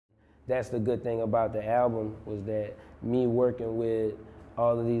that's the good thing about the album, was that me working with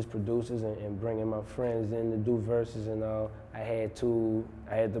all of these producers and bringing my friends in to do verses and all, I had to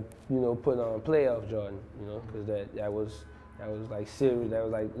put on Playoff Jordan, because that was like serious. That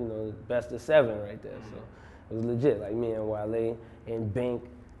was like, best of 7 right there. So it was legit, like me and Wale and Bank,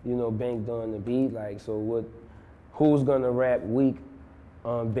 Bank doing the beat. Like, so who's gonna rap weak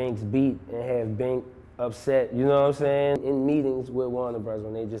on Bank's beat and have Bank upset, you know what I'm saying? In meetings with Warner Bros.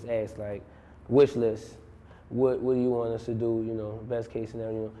 When they just ask, like, wish list, what do you want us to do, best case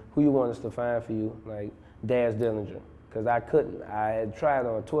scenario, who you want us to find for you, like Daz Dillinger. Because I couldn't. I had tried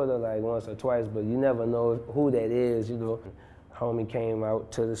on Twitter like once or twice, but you never know who that is, Homie came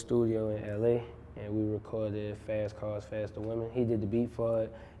out to the studio in LA and we recorded Fast Cars, Faster Women. He did the beat for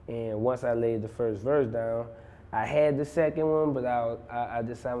it. And once I laid the first verse down, I had the second one, but I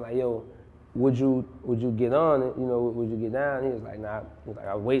decided, like, yo, would you get on it? Would you get down? He was like, nah. He was like,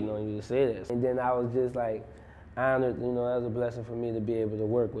 I was waiting on you to say this. And then I was just like honored, that was a blessing for me to be able to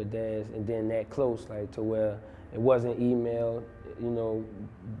work with Daz, and then that close, like, to where it wasn't email,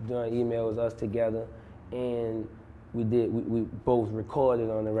 during email it was us together, and we both recorded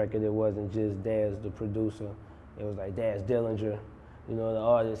on the record. It wasn't just Daz, the producer. It was like Daz Dillinger, the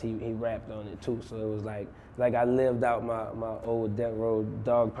artist, he rapped on it too. So it was like I lived out my old Death Row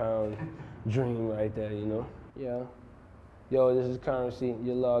Dog Pound dream right there, Yeah. Yo, this is Currency.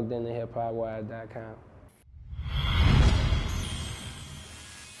 You're logged into hiphopwire.com.